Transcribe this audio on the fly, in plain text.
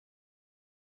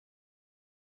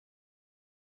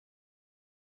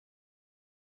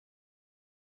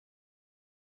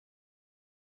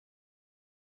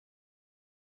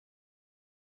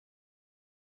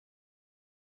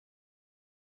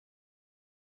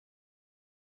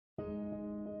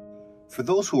For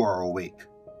those who are awake,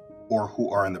 or who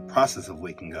are in the process of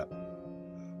waking up,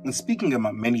 when speaking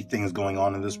about many things going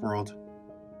on in this world,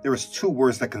 there is two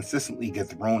words that consistently get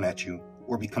thrown at you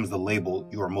or becomes the label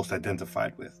you are most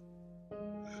identified with.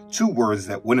 Two words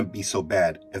that wouldn't be so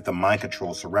bad if the mind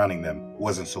control surrounding them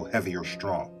wasn't so heavy or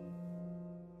strong.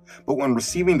 But when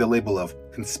receiving the label of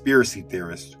conspiracy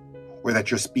theorist, or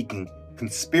that you're speaking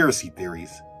conspiracy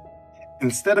theories,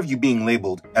 instead of you being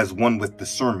labeled as one with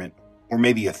discernment, or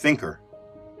maybe a thinker,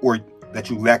 or that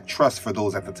you lack trust for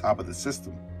those at the top of the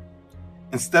system,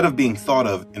 instead of being thought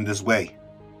of in this way,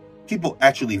 people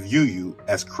actually view you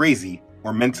as crazy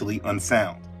or mentally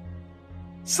unsound.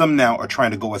 Some now are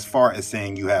trying to go as far as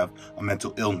saying you have a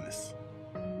mental illness.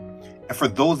 And for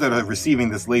those that are receiving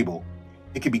this label,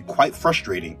 it can be quite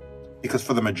frustrating because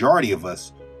for the majority of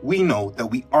us, we know that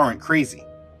we aren't crazy.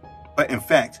 But in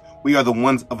fact, we are the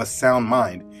ones of a sound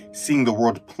mind, seeing the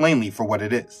world plainly for what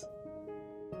it is.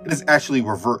 It is actually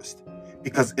reversed,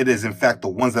 because it is in fact the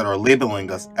ones that are labeling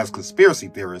us as conspiracy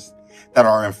theorists that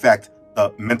are in fact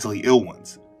the mentally ill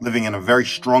ones, living in a very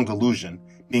strong delusion,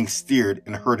 being steered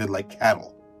and herded like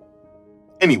cattle.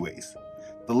 Anyways,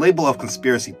 the label of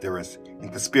conspiracy theorists and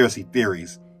conspiracy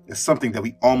theories is something that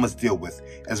we all must deal with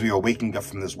as we are waking up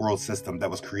from this world system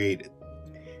that was created.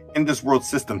 In this world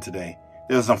system today,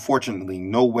 there is unfortunately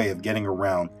no way of getting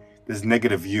around this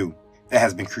negative view that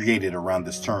has been created around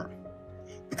this term,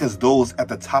 because those at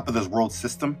the top of this world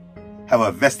system have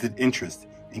a vested interest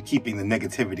in keeping the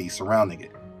negativity surrounding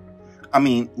it. I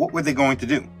mean, what were they going to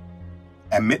do?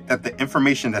 Admit that the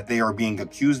information that they are being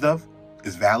accused of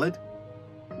is valid?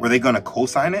 Were they going to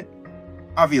co-sign it?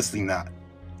 Obviously not.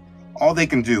 All they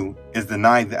can do is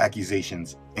deny the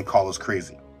accusations and call us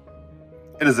crazy.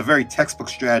 It is a very textbook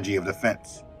strategy of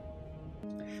defense.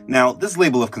 Now, this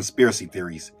label of conspiracy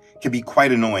theories can be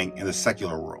quite annoying in the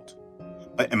secular world.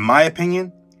 But in my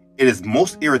opinion, it is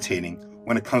most irritating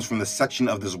when it comes from the section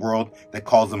of this world that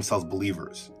calls themselves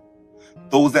believers.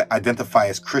 Those that identify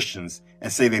as Christians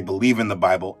and say they believe in the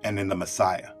Bible and in the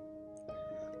Messiah.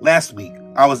 Last week,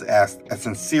 I was asked a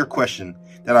sincere question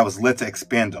that I was led to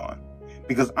expand on,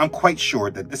 because I'm quite sure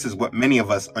that this is what many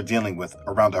of us are dealing with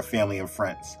around our family and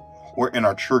friends, or in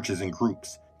our churches and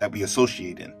groups that we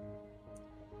associate in.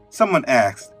 Someone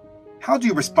asked, how do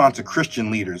you respond to Christian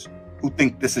leaders who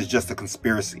think this is just a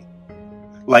conspiracy?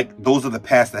 Like those of the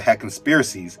past that had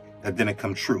conspiracies that didn't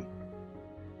come true.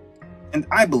 And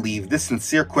I believe this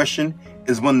sincere question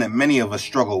is one that many of us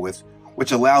struggle with,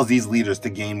 which allows these leaders to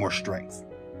gain more strength.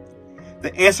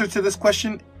 The answer to this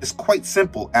question is quite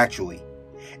simple, actually.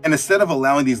 And instead of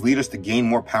allowing these leaders to gain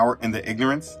more power in their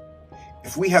ignorance,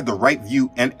 if we have the right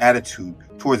view and attitude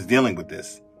towards dealing with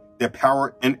this, their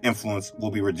power and influence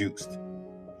will be reduced.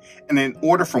 And in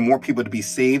order for more people to be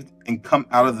saved and come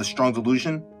out of the strong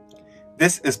delusion,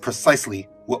 this is precisely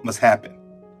what must happen.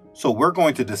 So we're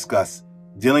going to discuss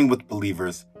dealing with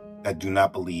believers that do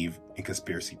not believe in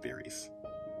conspiracy theories.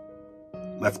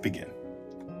 Let's begin.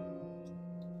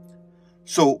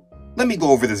 So let me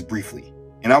go over this briefly,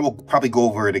 and I will probably go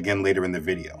over it again later in the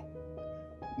video.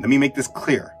 Let me make this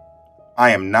clear.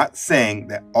 I am not saying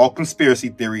that all conspiracy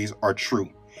theories are true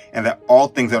and that all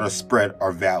things that are spread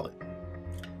are valid.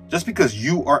 Just because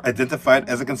you are identified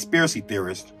as a conspiracy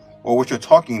theorist, or what you're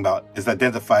talking about is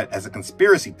identified as a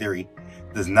conspiracy theory,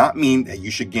 does not mean that you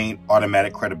should gain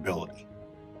automatic credibility.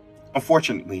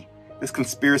 Unfortunately, this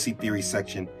conspiracy theory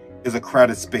section is a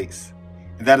crowded space,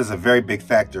 and that is a very big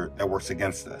factor that works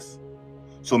against us.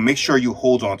 So make sure you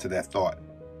hold on to that thought.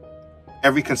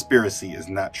 Every conspiracy is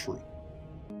not true.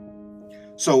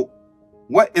 So,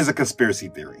 what is a conspiracy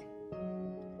theory?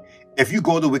 If you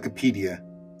go to Wikipedia,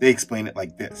 they explain it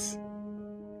like this.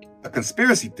 A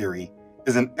conspiracy theory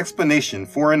is an explanation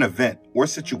for an event or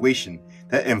situation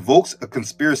that invokes a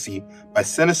conspiracy by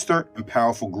sinister and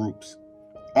powerful groups,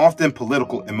 often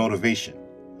political in motivation,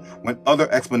 when other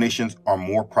explanations are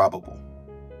more probable.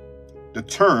 The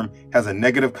term has a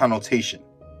negative connotation,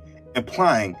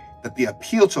 implying that the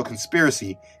appeal to a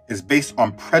conspiracy is based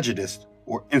on prejudice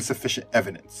or insufficient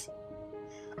evidence.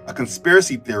 A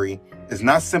conspiracy theory is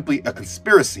not simply a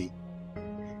conspiracy.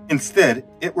 Instead,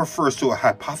 it refers to a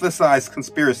hypothesized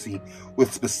conspiracy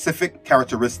with specific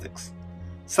characteristics,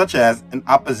 such as an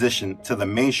opposition to the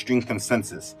mainstream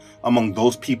consensus among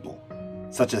those people,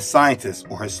 such as scientists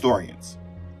or historians,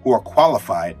 who are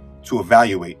qualified to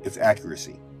evaluate its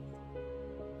accuracy.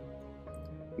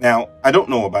 Now, I don't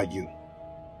know about you,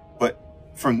 but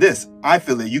from this, I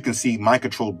feel that you can see mind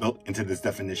control built into this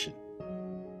definition.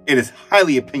 It is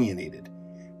highly opinionated,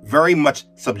 very much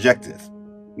subjective,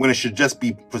 when it should just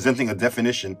be presenting a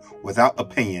definition without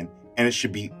opinion, and it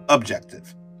should be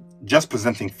objective, just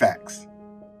presenting facts.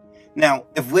 Now,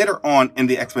 if later on in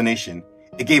the explanation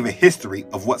it gave a history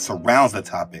of what surrounds the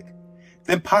topic,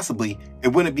 then possibly it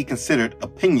wouldn't be considered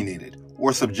opinionated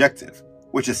or subjective,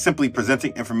 which is simply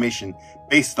presenting information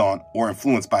based on or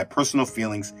influenced by personal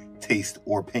feelings, taste,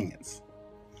 or opinions.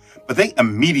 But they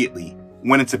immediately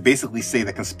went into basically say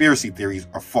that conspiracy theories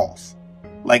are false,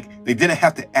 like they didn't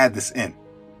have to add this in,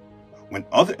 when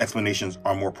other explanations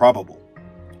are more probable.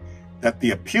 That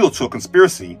the appeal to a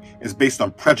conspiracy is based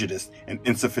on prejudice and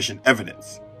insufficient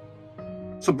evidence.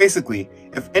 So basically,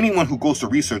 if anyone who goes to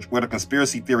research what a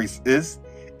conspiracy theory is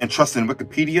and trusts in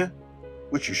Wikipedia,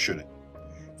 which you shouldn't,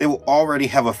 they will already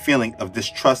have a feeling of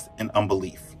distrust and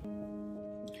unbelief.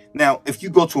 Now, if you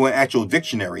go to an actual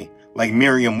dictionary like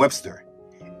Merriam-Webster,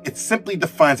 it simply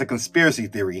defines a conspiracy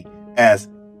theory as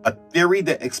a theory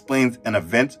that explains an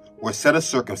event or set of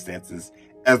circumstances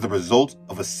as the result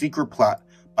of a secret plot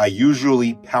by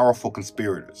usually powerful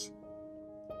conspirators.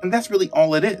 And that's really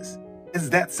all it is. It's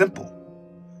that simple.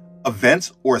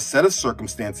 Events or a set of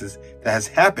circumstances that has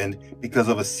happened because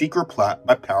of a secret plot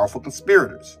by powerful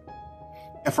conspirators.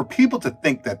 And for people to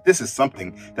think that this is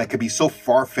something that could be so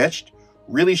far-fetched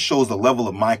really shows the level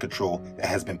of mind control that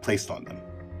has been placed on them.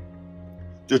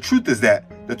 The truth is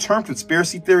that the term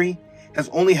conspiracy theory has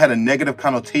only had a negative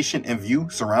connotation and view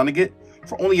surrounding it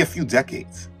for only a few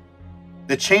decades.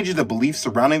 The change in the belief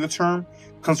surrounding the term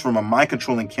comes from a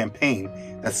mind-controlling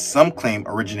campaign that some claim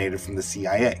originated from the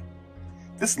CIA.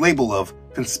 This label of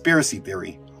conspiracy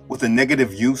theory, with a negative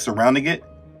view surrounding it,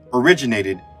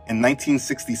 originated in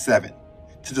 1967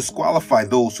 to disqualify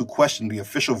those who questioned the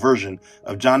official version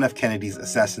of John F. Kennedy's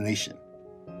assassination,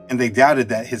 and they doubted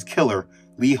that his killer,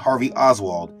 Lee Harvey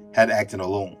Oswald, had acted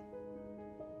alone.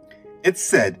 It's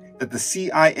said that the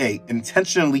CIA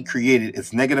intentionally created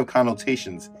its negative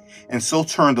connotations and so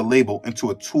turned the label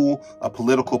into a tool of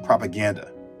political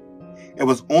propaganda. It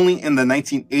was only in the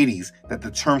 1980s that the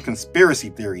term conspiracy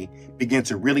theory began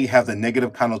to really have the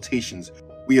negative connotations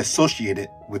we associate it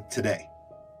with today.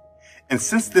 And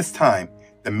since this time,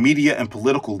 the media and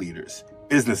political leaders,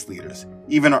 business leaders,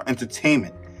 even our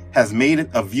entertainment has made it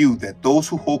a view that those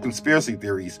who hold conspiracy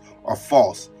theories are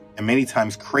false and many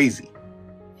times crazy.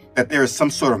 That there is some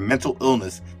sort of mental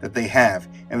illness that they have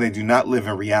and they do not live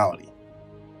in reality.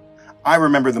 I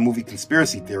remember the movie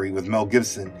Conspiracy Theory with Mel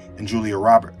Gibson and Julia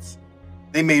Roberts.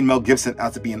 They made Mel Gibson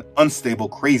out to be an unstable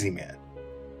crazy man,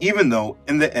 even though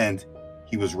in the end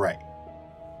he was right.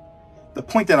 The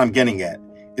point that I'm getting at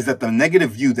is that the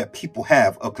negative view that people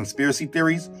have of conspiracy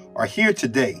theories are here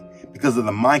today because of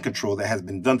the mind control that has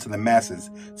been done to the masses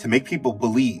to make people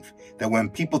believe that when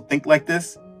people think like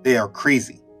this, they are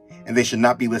crazy and they should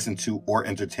not be listened to or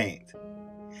entertained.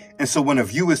 And so when a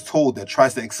view is told that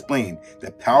tries to explain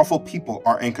that powerful people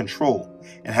are in control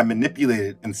and have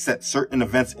manipulated and set certain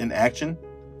events in action,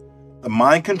 the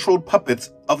mind-controlled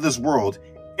puppets of this world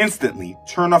instantly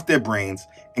turn off their brains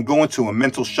and go into a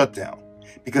mental shutdown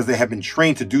because they have been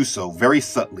trained to do so very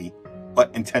subtly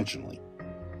but intentionally.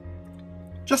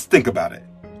 Just think about it.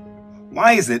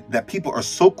 Why is it that people are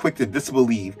so quick to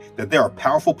disbelieve that there are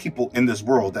powerful people in this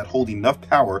world that hold enough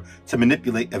power to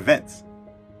manipulate events?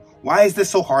 Why is this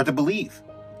so hard to believe?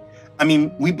 I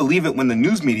mean, we believe it when the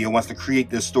news media wants to create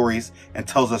their stories and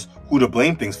tells us who to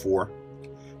blame things for.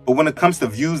 But when it comes to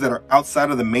views that are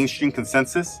outside of the mainstream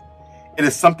consensus, it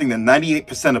is something that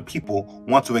 98% of people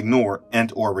want to ignore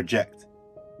and or reject.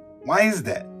 Why is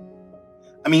that?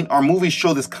 I mean, our movies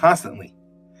show this constantly.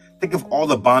 Think of all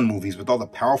the Bond movies with all the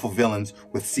powerful villains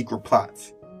with secret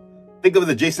plots. Think of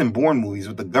the Jason Bourne movies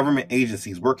with the government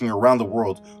agencies working around the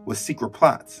world with secret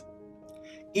plots.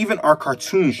 Even our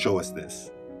cartoons show us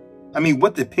this. I mean,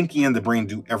 what did Pinky and the Brain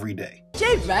do every day?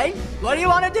 Chief, mate, what do you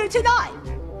want to do tonight?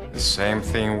 The same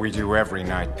thing we do every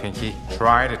night, Pinky.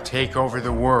 Try to take over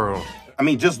the world. I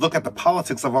mean, just look at the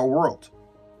politics of our world.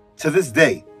 To this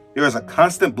day, there is a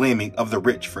constant blaming of the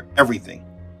rich for everything.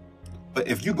 But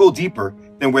if you go deeper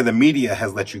than where the media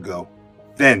has let you go,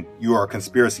 then you are a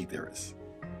conspiracy theorist.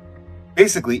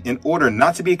 Basically, in order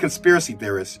not to be a conspiracy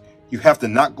theorist, you have to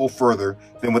not go further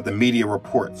than what the media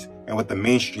reports and what the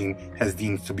mainstream has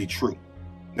deemed to be true,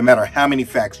 no matter how many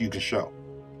facts you can show.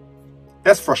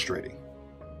 That's frustrating.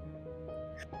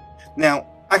 Now,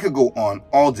 I could go on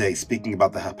all day speaking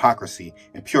about the hypocrisy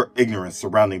and pure ignorance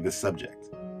surrounding this subject.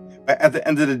 But at the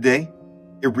end of the day,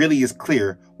 it really is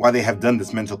clear why they have done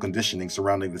this mental conditioning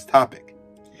surrounding this topic.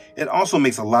 It also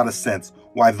makes a lot of sense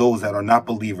why those that are not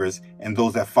believers and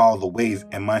those that follow the ways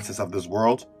and mindsets of this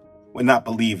world would not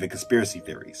believe in conspiracy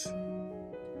theories.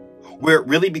 Where it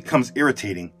really becomes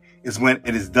irritating is when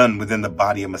it is done within the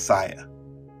body of Messiah.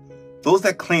 Those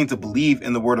that claim to believe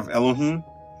in the word of Elohim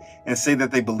and say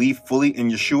that they believe fully in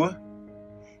Yeshua,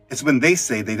 It's when they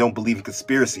say they don't believe in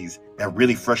conspiracies that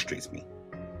really frustrates me,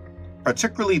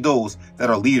 particularly those that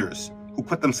are leaders who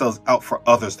put themselves out for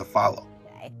others to follow.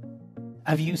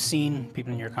 Have you seen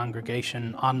people in your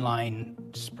congregation online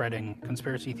spreading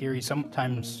conspiracy theories,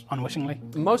 sometimes unwittingly?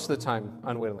 Most of the time,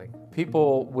 unwittingly.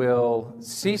 People will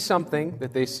see something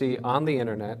that they see on the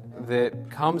internet that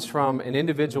comes from an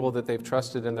individual that they've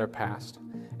trusted in their past,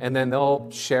 and then they'll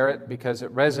share it because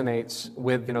it resonates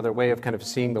with, their way of kind of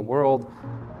seeing the world.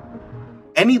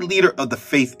 Any leader of the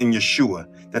faith in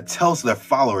Yeshua that tells their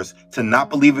followers to not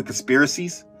believe in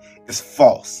conspiracies is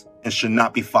false and should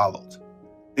not be followed.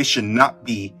 They should not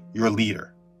be your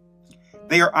leader.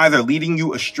 They are either leading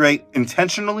you astray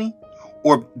intentionally,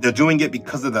 or they're doing it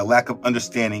because of their lack of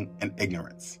understanding and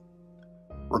ignorance.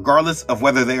 Regardless of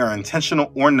whether they are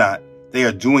intentional or not, they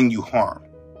are doing you harm,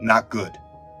 not good.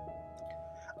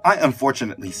 I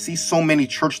unfortunately see so many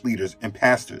church leaders and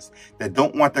pastors that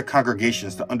don't want their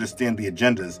congregations to understand the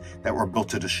agendas that were built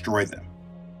to destroy them.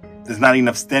 There's not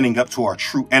enough standing up to our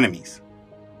true enemies.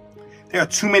 There are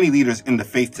too many leaders in the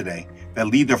faith today that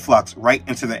lead their flocks right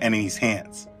into their enemies'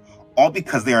 hands, all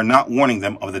because they are not warning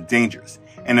them of the dangers,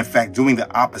 and in fact doing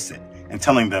the opposite and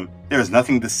telling them there is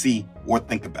nothing to see or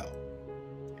think about.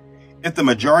 If the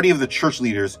majority of the church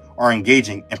leaders are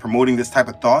engaging and promoting this type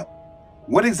of thought,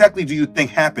 what exactly do you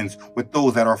think happens with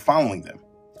those that are following them?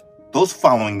 Those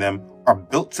following them are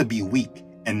built to be weak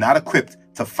and not equipped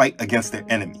to fight against their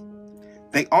enemy.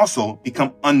 They also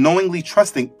become unknowingly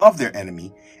trusting of their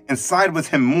enemy and side with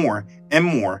him more and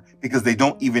more because they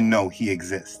don't even know he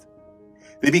exists.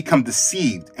 They become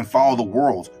deceived and follow the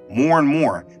world more and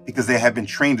more because they have been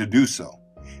trained to do so.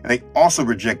 And they also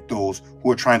reject those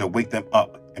who are trying to wake them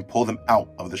up and pull them out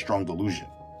of the strong delusion.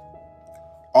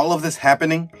 All of this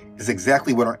happening is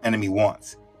exactly what our enemy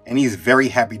wants, and he is very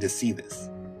happy to see this.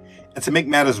 And to make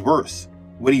matters worse,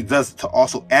 what he does to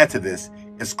also add to this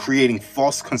is creating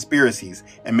false conspiracies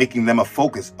and making them a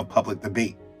focus of public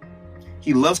debate.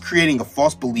 He loves creating a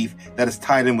false belief that is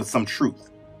tied in with some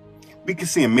truth. We can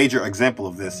see a major example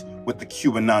of this with the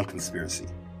QAnon conspiracy.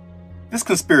 This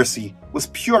conspiracy was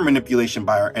pure manipulation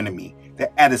by our enemy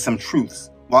that added some truths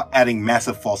while adding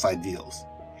massive false ideals.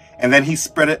 And then he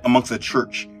spread it amongst the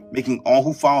church, making all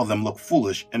who follow them look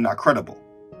foolish and not credible.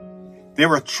 There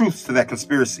were truths to that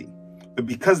conspiracy, but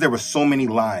because there were so many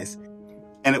lies,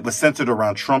 and it was centered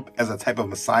around Trump as a type of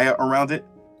messiah around it,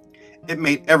 it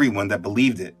made everyone that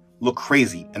believed it look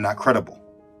crazy and not credible.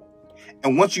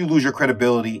 And once you lose your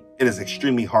credibility, it is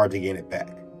extremely hard to gain it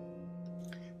back.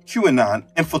 QAnon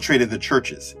infiltrated the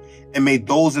churches and made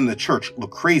those in the church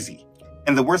look crazy.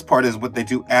 And the worst part is what they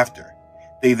do after.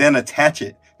 They then attach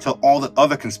it to all the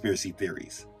other conspiracy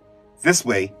theories. This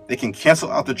way, they can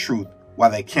cancel out the truth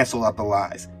while they cancel out the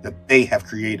lies that they have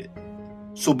created.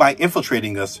 So by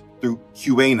infiltrating us through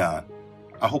QAnon,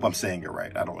 I hope I'm saying it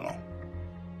right, I don't know.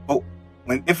 But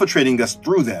when infiltrating us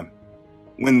through them,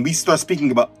 when we start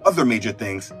speaking about other major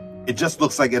things, it just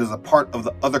looks like it is a part of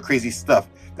the other crazy stuff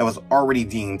that was already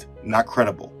deemed not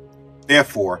credible.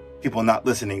 Therefore, people not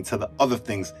listening to the other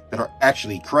things that are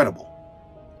actually credible.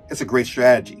 It's a great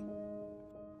strategy.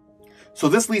 So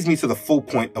this leads me to the full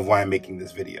point of why I'm making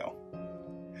this video.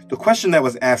 The question that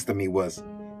was asked of me was,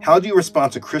 how do you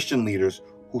respond to Christian leaders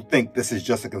who think this is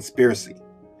just a conspiracy,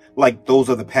 like those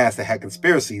of the past that had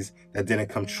conspiracies that didn't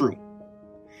come true?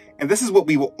 And this is what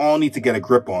we will all need to get a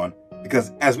grip on,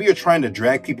 because as we are trying to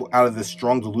drag people out of this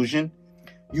strong delusion,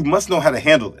 you must know how to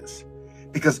handle this.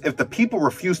 Because if the people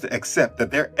refuse to accept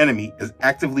that their enemy is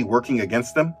actively working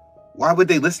against them, why would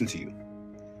they listen to you?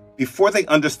 Before they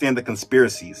understand the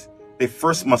conspiracies, they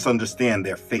first must understand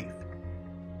their faith.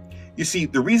 You see,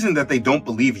 the reason that they don't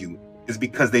believe you is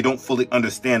because they don't fully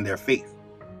understand their faith.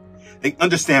 They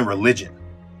understand religion.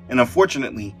 And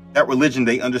unfortunately, that religion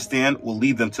they understand will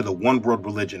lead them to the one world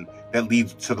religion that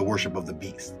leads to the worship of the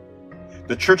beast.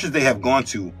 The churches they have gone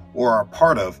to or are a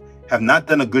part of have not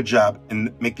done a good job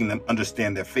in making them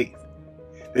understand their faith.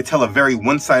 They tell a very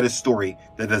one-sided story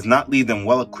that does not leave them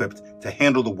well equipped to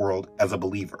handle the world as a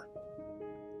believer.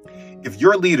 If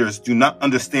your leaders do not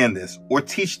understand this or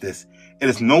teach this, it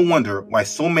is no wonder why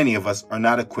so many of us are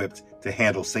not equipped to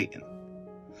handle Satan.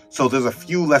 So there's a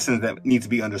few lessons that need to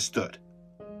be understood.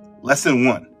 Lesson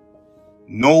 1.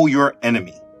 Know your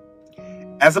enemy.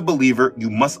 As a believer, you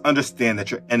must understand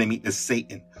that your enemy is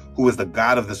Satan, who is the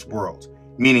god of this world,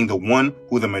 meaning the one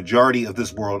who the majority of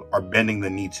this world are bending the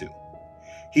knee to.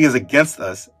 He is against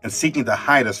us and seeking to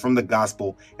hide us from the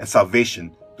gospel and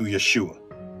salvation through Yeshua.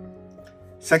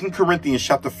 2 Corinthians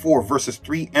chapter 4 verses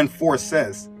 3 and 4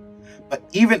 says, "But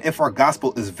even if our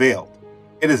gospel is veiled,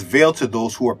 it is veiled to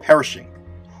those who are perishing,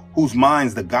 whose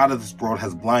minds the god of this world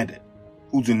has blinded,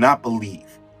 who do not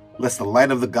believe, lest the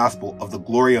light of the gospel of the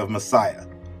glory of Messiah,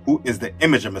 who is the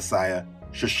image of Messiah,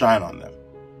 should shine on them.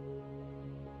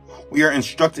 We are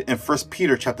instructed in 1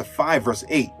 Peter chapter 5, verse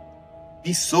 8,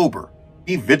 be sober,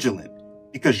 be vigilant,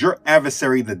 because your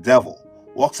adversary the devil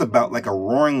walks about like a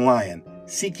roaring lion,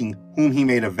 seeking whom he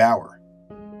may devour.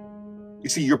 You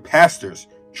see, your pastors,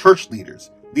 church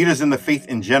leaders, leaders in the faith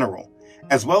in general,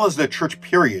 as well as their church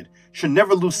period, should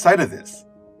never lose sight of this.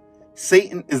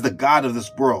 Satan is the god of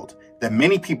this world that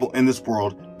many people in this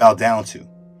world bow down to.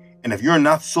 And if you're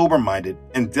not sober-minded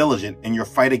and diligent in your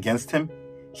fight against him,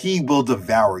 he will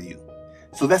devour you.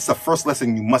 So that's the first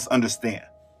lesson you must understand.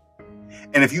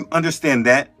 And if you understand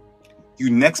that, you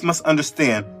next must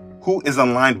understand who is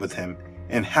aligned with him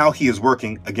and how he is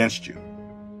working against you.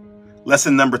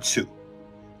 Lesson number 2.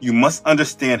 You must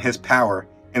understand his power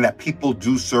and that people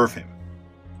do serve him.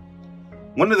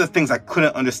 One of the things I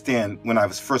couldn't understand when I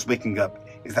was first waking up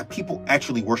is that people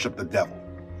actually worship the devil.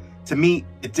 To me,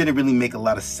 it didn't really make a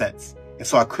lot of sense, and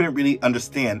so I couldn't really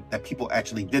understand that people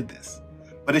actually did this.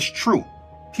 But it's true.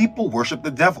 People worship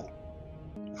the devil.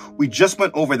 We just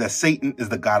went over that Satan is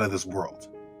the god of this world.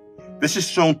 This is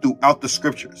shown throughout the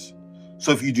scriptures.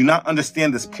 So if you do not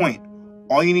understand this point,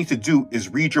 all you need to do is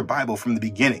read your Bible from the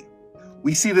beginning.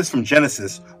 We see this from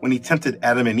Genesis when he tempted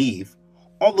Adam and Eve,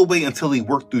 all the way until he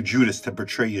worked through Judas to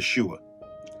betray Yeshua.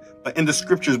 But in the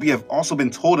scriptures, we have also been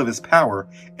told of his power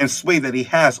and sway that he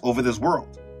has over this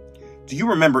world. Do you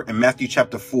remember in Matthew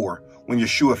chapter 4 when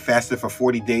Yeshua fasted for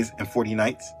 40 days and 40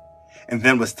 nights and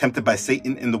then was tempted by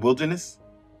Satan in the wilderness?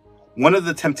 One of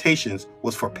the temptations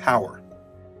was for power.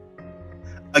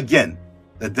 Again,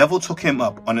 the devil took him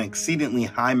up on an exceedingly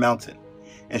high mountain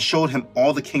and showed him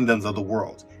all the kingdoms of the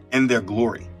world and their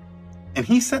glory. And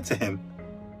he said to him,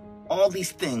 all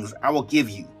these things I will give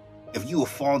you if you will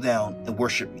fall down and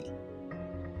worship me.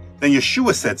 Then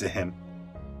Yeshua said to him,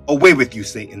 away with you,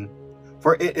 Satan,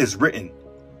 for it is written,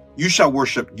 you shall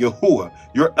worship Yahuwah,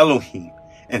 your Elohim,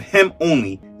 and him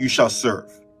only you shall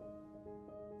serve.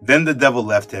 Then the devil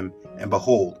left him, and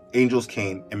behold, angels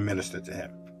came and ministered to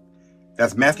him.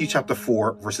 That's Matthew chapter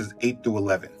 4, verses 8 through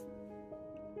 11.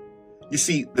 You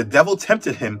see, the devil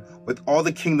tempted him with all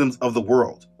the kingdoms of the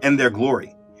world and their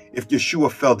glory if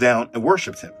Yeshua fell down and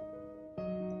worshipped him.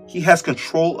 He has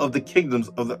control of the kingdoms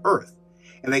of the earth,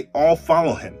 and they all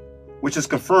follow him, which is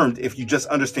confirmed if you just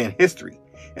understand history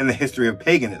and the history of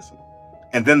paganism,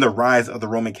 and then the rise of the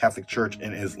Roman Catholic Church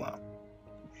and Islam.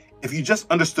 If you just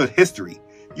understood history,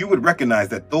 you would recognize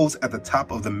that those at the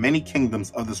top of the many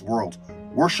kingdoms of this world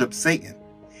worship Satan,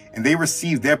 and they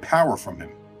received their power from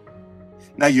him.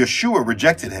 Now Yeshua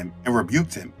rejected him and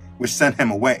rebuked him, which sent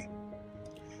him away.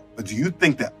 But do you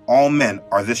think that all men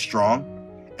are this strong,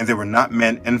 and there were not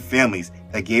men and families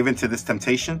that gave into this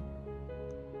temptation?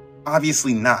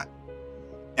 Obviously not.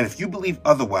 And if you believe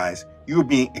otherwise, you are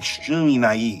being extremely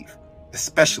naive,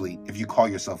 especially if you call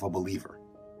yourself a believer.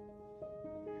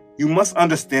 You must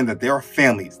understand that there are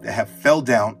families that have fell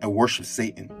down and worshiped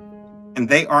Satan, and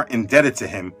they are indebted to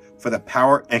him for the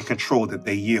power and control that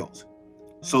they yield.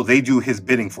 So they do his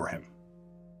bidding for him.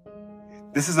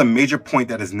 This is a major point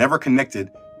that is never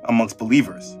connected amongst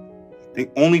believers. They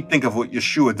only think of what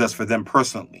Yeshua does for them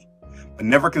personally, but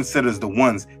never considers the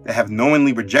ones that have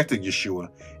knowingly rejected Yeshua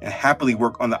and happily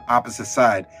work on the opposite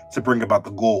side to bring about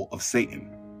the goal of Satan.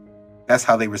 That's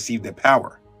how they receive their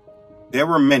power. There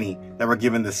were many that were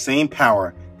given the same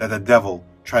power that the devil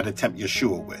tried to tempt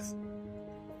Yeshua with.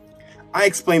 I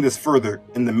explained this further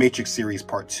in the Matrix series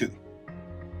part 2.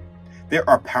 There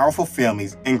are powerful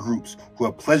families and groups who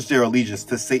have pledged their allegiance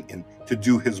to Satan to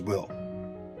do his will.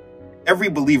 Every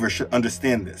believer should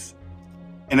understand this.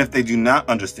 And if they do not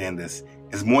understand this,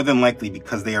 it's more than likely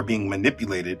because they are being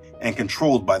manipulated and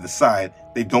controlled by the side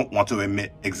they don't want to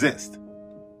admit exist.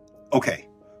 Okay,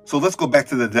 so let's go back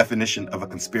to the definition of a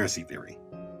conspiracy theory.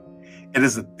 It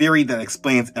is a theory that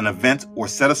explains an event or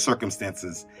set of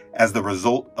circumstances as the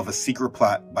result of a secret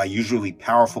plot by usually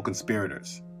powerful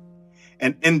conspirators.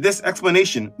 And in this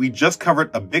explanation, we just covered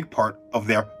a big part of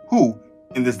their who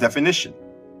in this definition.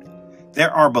 There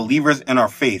are believers in our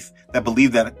faith that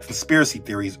believe that conspiracy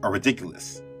theories are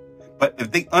ridiculous. But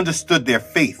if they understood their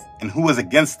faith and who is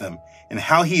against them and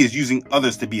how he is using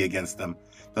others to be against them,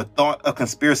 the thought of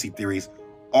conspiracy theories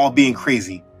all being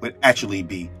crazy would actually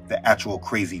be the actual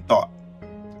crazy thought.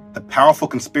 The powerful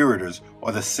conspirators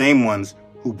are the same ones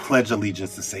who pledge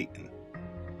allegiance to Satan.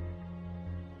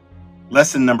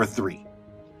 Lesson number 3.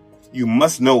 You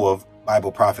must know of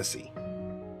Bible prophecy.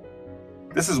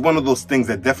 This is one of those things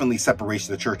that definitely separates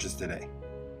the churches today.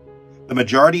 The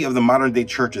majority of the modern day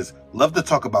churches love to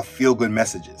talk about feel-good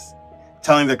messages,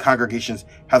 telling their congregations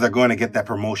how they're going to get that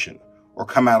promotion, or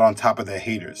come out on top of their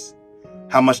haters,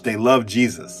 how much they love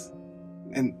Jesus,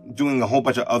 and doing a whole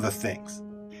bunch of other things.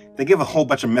 They give a whole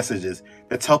bunch of messages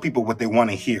that tell people what they want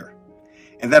to hear,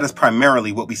 and that is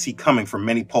primarily what we see coming from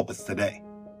many pulpits today.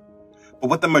 But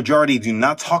what the majority do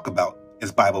not talk about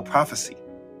is Bible prophecy.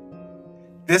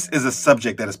 This is a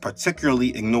subject that is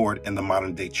particularly ignored in the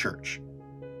modern day church.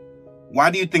 Why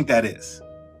do you think that is?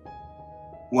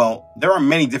 Well, there are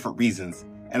many different reasons,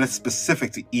 and it's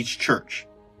specific to each church.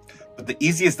 But the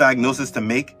easiest diagnosis to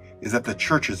make is that the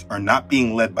churches are not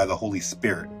being led by the Holy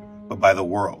Spirit, but by the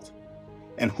world.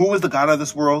 And who is the God of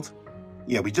this world?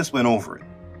 Yeah, we just went over it.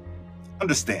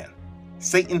 Understand,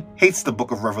 Satan hates the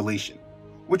book of Revelation,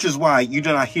 which is why you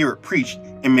do not hear it preached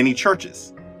in many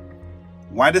churches.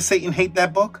 Why does Satan hate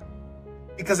that book?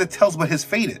 Because it tells what his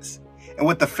fate is, and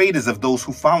what the fate is of those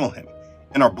who follow him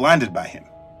and are blinded by him.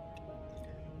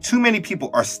 Too many people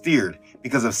are steered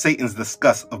because of Satan's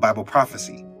disgust of Bible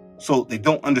prophecy, so they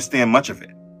don't understand much of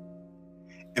it.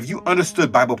 If you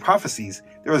understood Bible prophecies,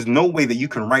 there is no way that you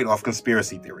can write off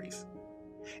conspiracy theories.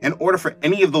 In order for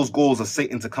any of those goals of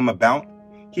Satan to come about,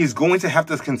 he is going to have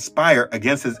to conspire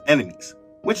against his enemies,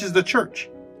 which is the church.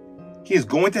 He is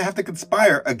going to have to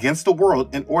conspire against the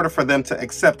world in order for them to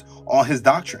accept all his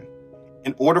doctrine.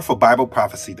 In order for Bible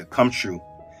prophecy to come true,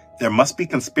 there must be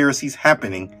conspiracies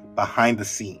happening behind the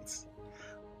scenes.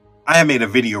 I have made a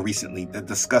video recently that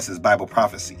discusses Bible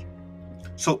prophecy.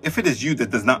 So if it is you that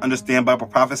does not understand Bible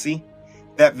prophecy,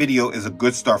 that video is a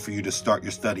good start for you to start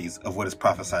your studies of what is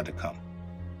prophesied to come.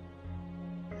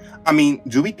 I mean,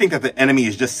 do we think that the enemy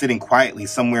is just sitting quietly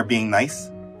somewhere being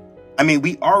nice? I mean,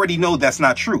 we already know that's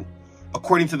not true,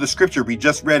 according to the scripture we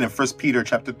just read in 1 Peter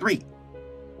chapter 3.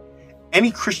 Any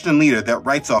Christian leader that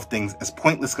writes off things as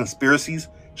pointless conspiracies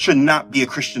should not be a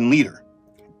Christian leader.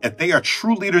 If they are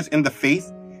true leaders in the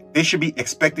faith, they should be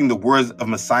expecting the words of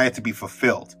Messiah to be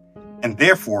fulfilled. And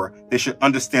therefore, they should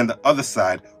understand the other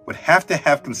side would have to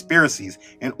have conspiracies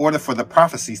in order for the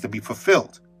prophecies to be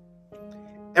fulfilled.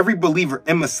 Every believer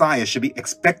in Messiah should be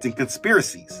expecting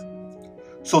conspiracies.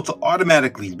 So to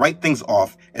automatically write things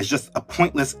off as just a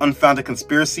pointless, unfounded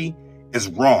conspiracy is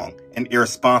wrong and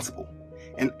irresponsible.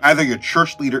 And either your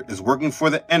church leader is working for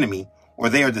the enemy or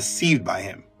they are deceived by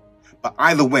him. But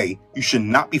either way, you should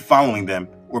not be following them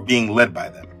or being led by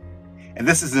them. And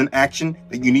this is an action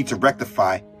that you need to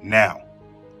rectify now.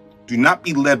 Do not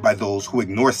be led by those who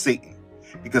ignore Satan,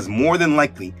 because more than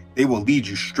likely they will lead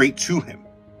you straight to him.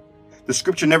 The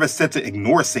scripture never said to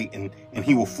ignore Satan and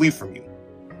he will flee from you.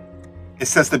 It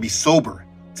says to be sober,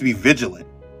 to be vigilant,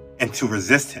 and to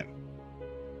resist him.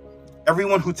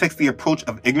 Everyone who takes the approach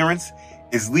of ignorance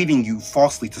is leading you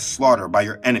falsely to slaughter by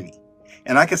your enemy.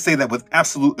 And I can say that with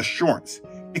absolute assurance,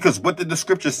 because what did the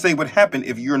scripture say would happen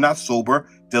if you're not sober,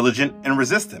 diligent, and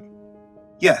resist him?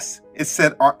 Yes, it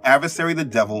said our adversary the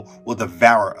devil will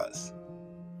devour us.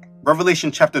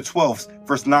 Revelation chapter 12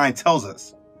 verse 9 tells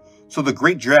us, "So the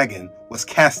great dragon was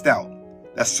cast out,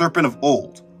 that serpent of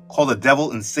old, called the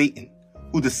devil and Satan,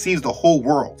 who deceives the whole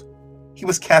world. He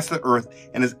was cast to earth,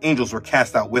 and his angels were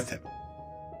cast out with him."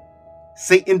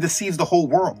 Satan deceives the whole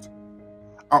world.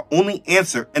 Our only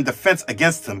answer and defense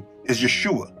against him is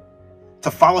Yeshua, to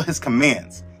follow his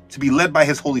commands, to be led by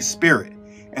his Holy Spirit,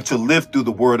 and to live through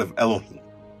the word of Elohim.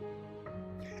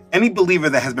 Any believer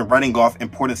that has been writing off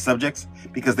important subjects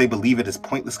because they believe it is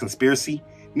pointless conspiracy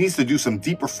needs to do some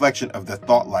deep reflection of their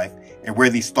thought life and where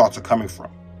these thoughts are coming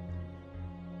from.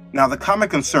 Now, the common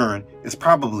concern is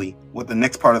probably what the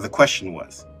next part of the question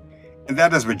was, and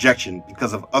that is rejection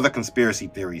because of other conspiracy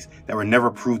theories that were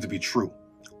never proved to be true,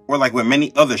 or like what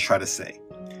many others try to say,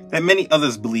 that many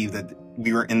others believe that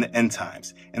we were in the end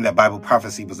times and that Bible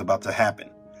prophecy was about to happen,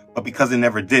 but because it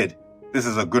never did, this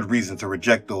is a good reason to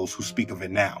reject those who speak of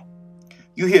it now.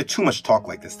 You hear too much talk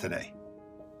like this today.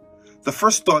 The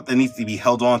first thought that needs to be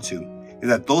held on to is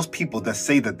that those people that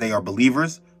say that they are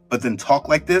believers, but then talk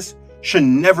like this, should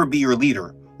never be your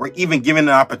leader or even given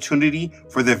an opportunity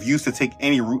for their views to take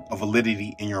any root of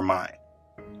validity in your mind.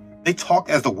 They talk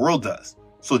as the world does,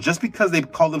 so just because they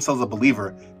call themselves a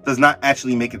believer does not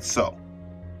actually make it so.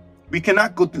 We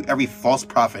cannot go through every false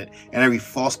prophet and every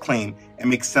false claim and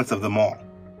make sense of them all.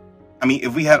 I mean,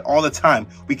 if we had all the time,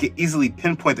 we could easily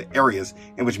pinpoint the areas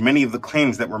in which many of the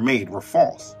claims that were made were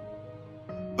false.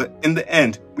 But in the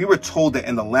end, we were told that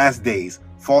in the last days,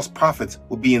 false prophets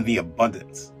will be in the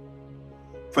abundance.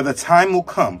 For the time will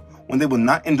come when they will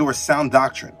not endure sound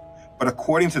doctrine, but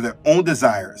according to their own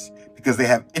desires, because they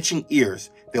have itching ears,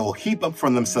 they will heap up for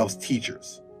themselves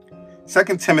teachers.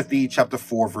 2 Timothy chapter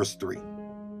 4, verse 3.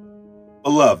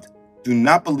 Beloved, do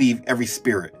not believe every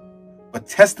spirit, but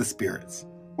test the spirits,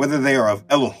 whether they are of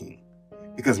Elohim,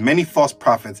 because many false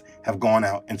prophets have gone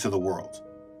out into the world.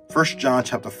 1 John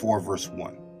chapter 4, verse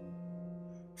 1.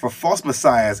 For false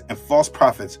messiahs and false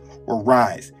prophets will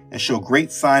rise and show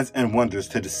great signs and wonders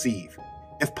to deceive,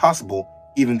 if possible,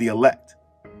 even the elect.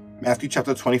 Matthew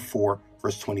chapter 24,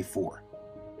 verse 24.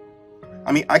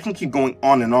 I mean, I can keep going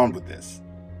on and on with this.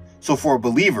 So for a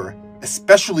believer,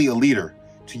 especially a leader,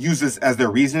 to use this as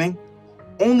their reasoning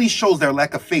only shows their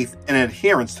lack of faith and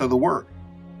adherence to the word.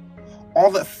 All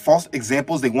the false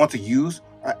examples they want to use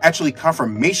are actually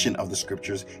confirmation of the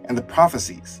scriptures and the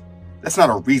prophecies. That's not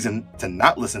a reason to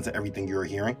not listen to everything you're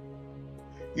hearing.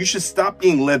 You should stop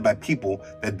being led by people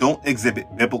that don't exhibit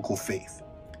biblical faith.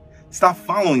 Stop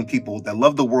following people that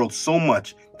love the world so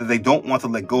much that they don't want to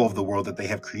let go of the world that they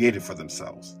have created for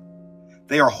themselves.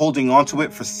 They are holding on to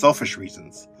it for selfish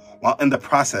reasons, while in the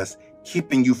process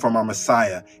keeping you from our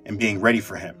Messiah and being ready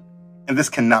for him. And this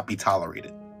cannot be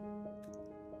tolerated.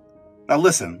 Now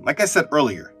listen, like I said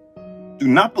earlier, do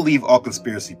not believe all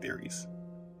conspiracy theories.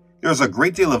 There is a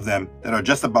great deal of them that are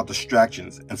just about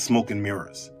distractions and smoke and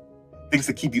mirrors, things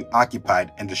to keep you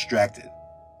occupied and distracted.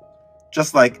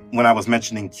 Just like when I was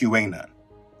mentioning QAnon.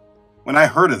 When I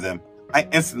heard of them, I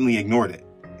instantly ignored it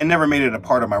and never made it a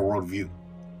part of my worldview.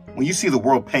 When you see the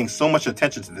world paying so much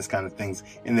attention to this kind of things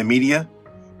in the media,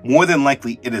 more than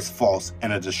likely it is false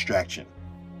and a distraction.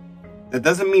 That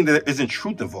doesn't mean that there isn't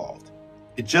truth involved.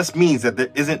 It just means that there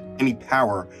isn't any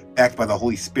power backed by the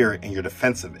Holy Spirit in your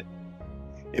defense of it.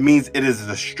 It means it is a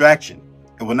distraction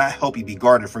and will not help you be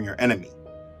guarded from your enemy.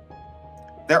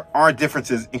 There are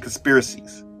differences in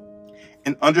conspiracies.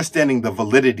 In understanding the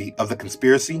validity of the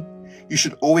conspiracy, you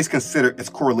should always consider its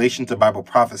correlation to Bible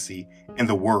prophecy and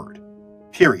the Word,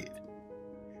 period.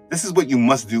 This is what you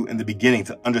must do in the beginning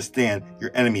to understand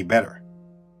your enemy better.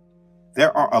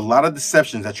 There are a lot of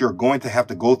deceptions that you're going to have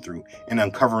to go through in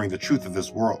uncovering the truth of this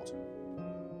world.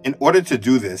 In order to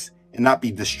do this and not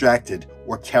be distracted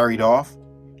or carried off,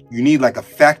 you need like a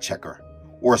fact checker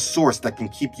or a source that can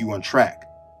keep you on track.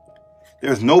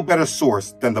 There is no better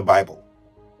source than the Bible.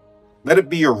 Let it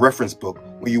be your reference book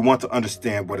when you want to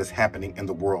understand what is happening in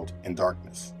the world in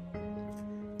darkness.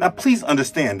 Now please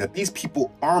understand that these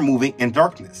people are moving in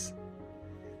darkness.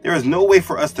 There is no way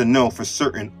for us to know for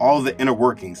certain all the inner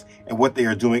workings and what they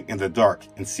are doing in the dark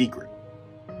and secret.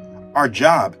 Our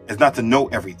job is not to know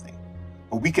everything,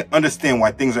 but we can understand why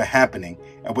things are happening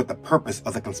and what the purpose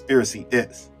of the conspiracy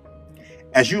is.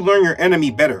 As you learn your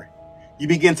enemy better, you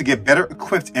begin to get better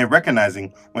equipped in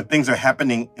recognizing when things are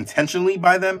happening intentionally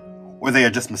by them or they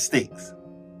are just mistakes.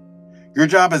 Your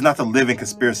job is not to live in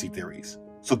conspiracy theories,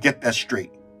 so get that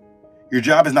straight. Your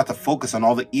job is not to focus on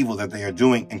all the evil that they are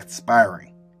doing and conspiring.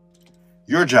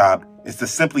 Your job is to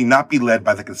simply not be led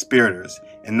by the conspirators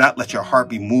and not let your heart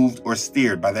be moved or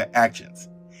steered by their actions.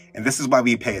 And this is why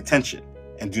we pay attention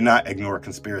and do not ignore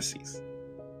conspiracies.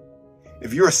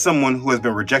 If you are someone who has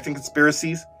been rejecting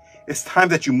conspiracies, it's time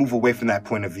that you move away from that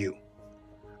point of view.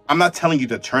 I'm not telling you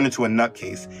to turn into a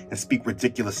nutcase and speak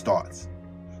ridiculous thoughts.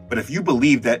 But if you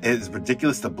believe that it is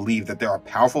ridiculous to believe that there are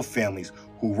powerful families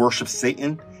who worship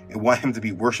Satan and want him to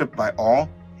be worshipped by all,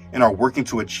 and are working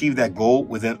to achieve that goal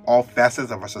within all facets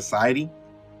of our society,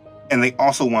 and they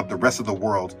also want the rest of the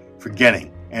world forgetting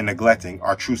and neglecting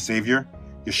our true Savior,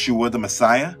 Yeshua the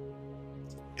Messiah,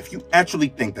 if you actually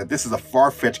think that this is a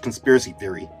far-fetched conspiracy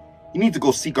theory, you need to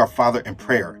go seek our Father in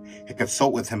prayer and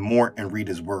consult with him more and read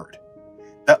his word.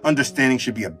 That understanding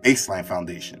should be a baseline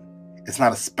foundation. It's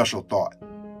not a special thought.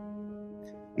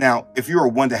 Now, if you are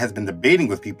one that has been debating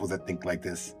with people that think like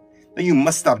this, then you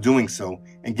must stop doing so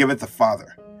and give it to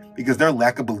Father, because their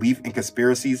lack of belief in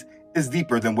conspiracies is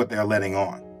deeper than what they are letting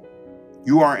on.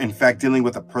 You are in fact dealing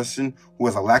with a person who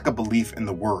has a lack of belief in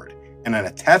the word and an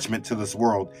attachment to this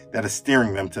world that is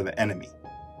steering them to the enemy.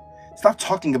 Stop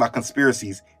talking about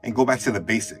conspiracies and go back to the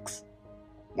basics.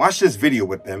 Watch this video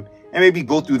with them and maybe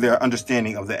go through their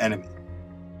understanding of the enemy.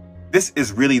 This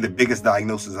is really the biggest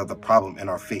diagnosis of the problem in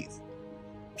our faith.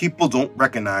 People don't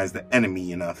recognize the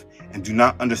enemy enough and do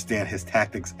not understand his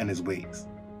tactics and his ways.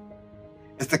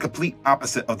 It's the complete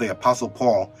opposite of the Apostle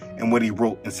Paul and what he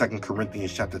wrote in 2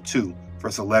 Corinthians chapter 2,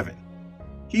 verse 11.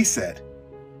 He said,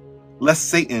 "Lest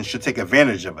Satan should take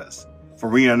advantage of us, for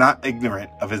we are not ignorant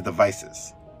of his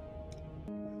devices."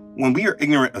 When we are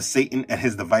ignorant of Satan and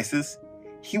his devices,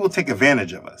 he will take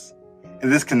advantage of us,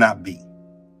 and this cannot be.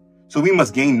 So we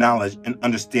must gain knowledge and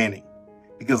understanding,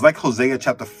 because like Hosea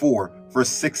chapter 4, verse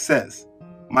 6 says,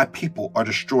 "My people are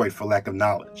destroyed for lack of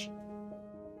knowledge."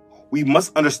 We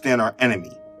must understand our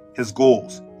enemy, his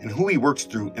goals, and who he works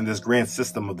through in this grand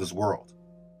system of this world.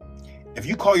 If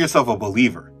you call yourself a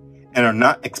believer and are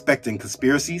not expecting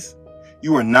conspiracies,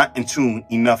 you are not in tune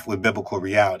enough with biblical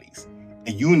realities,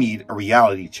 and you need a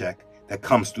reality check that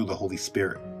comes through the Holy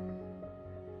Spirit.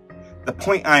 The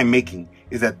point I am making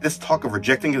is that this talk of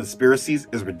rejecting conspiracies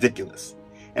is ridiculous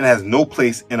and has no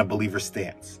place in a believer's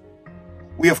stance.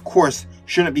 We, of course,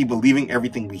 shouldn't be believing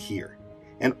everything we hear,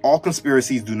 and all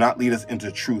conspiracies do not lead us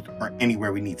into truth or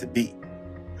anywhere we need to be.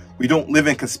 We don't live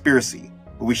in conspiracy,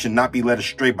 but we should not be led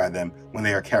astray by them when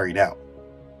they are carried out.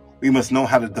 We must know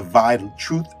how to divide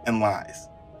truth and lies.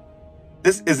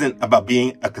 This isn't about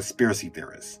being a conspiracy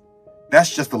theorist.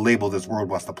 That's just a label this world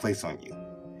wants to place on you.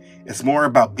 It's more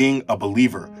about being a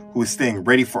believer who is staying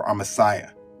ready for our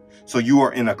Messiah. So you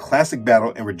are in a classic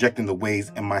battle in rejecting the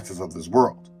ways and mindsets of this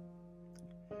world.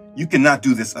 You cannot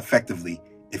do this effectively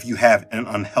if you have an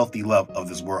unhealthy love of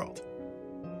this world.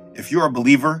 If you're a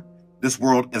believer, this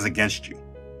world is against you.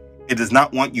 It does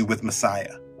not want you with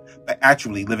Messiah, but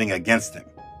actually living against him,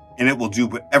 and it will do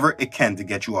whatever it can to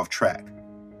get you off track.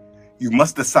 You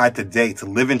must decide today to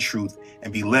live in truth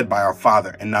and be led by our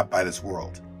Father and not by this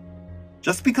world.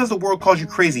 Just because the world calls you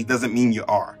crazy doesn't mean you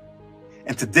are.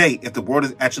 And today, if the world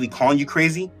is actually calling you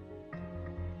crazy,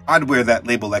 I'd wear that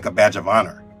label like a badge of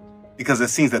honor, because it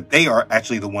seems that they are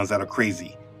actually the ones that are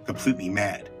crazy, completely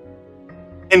mad.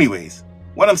 Anyways,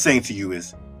 what I'm saying to you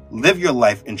is, live your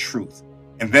life in truth,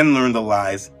 and then learn the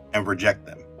lies and reject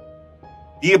them.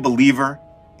 Be a believer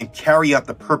and carry out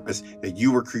the purpose that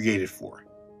you were created for.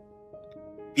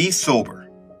 Be sober.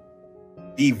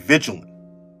 Be vigilant.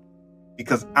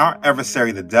 Because our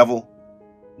adversary, the devil,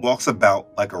 walks about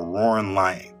like a roaring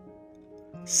lion,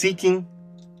 seeking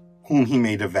whom he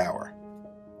may devour.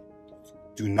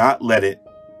 Do not let it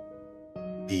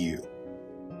be you.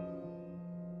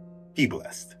 Be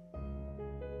blessed.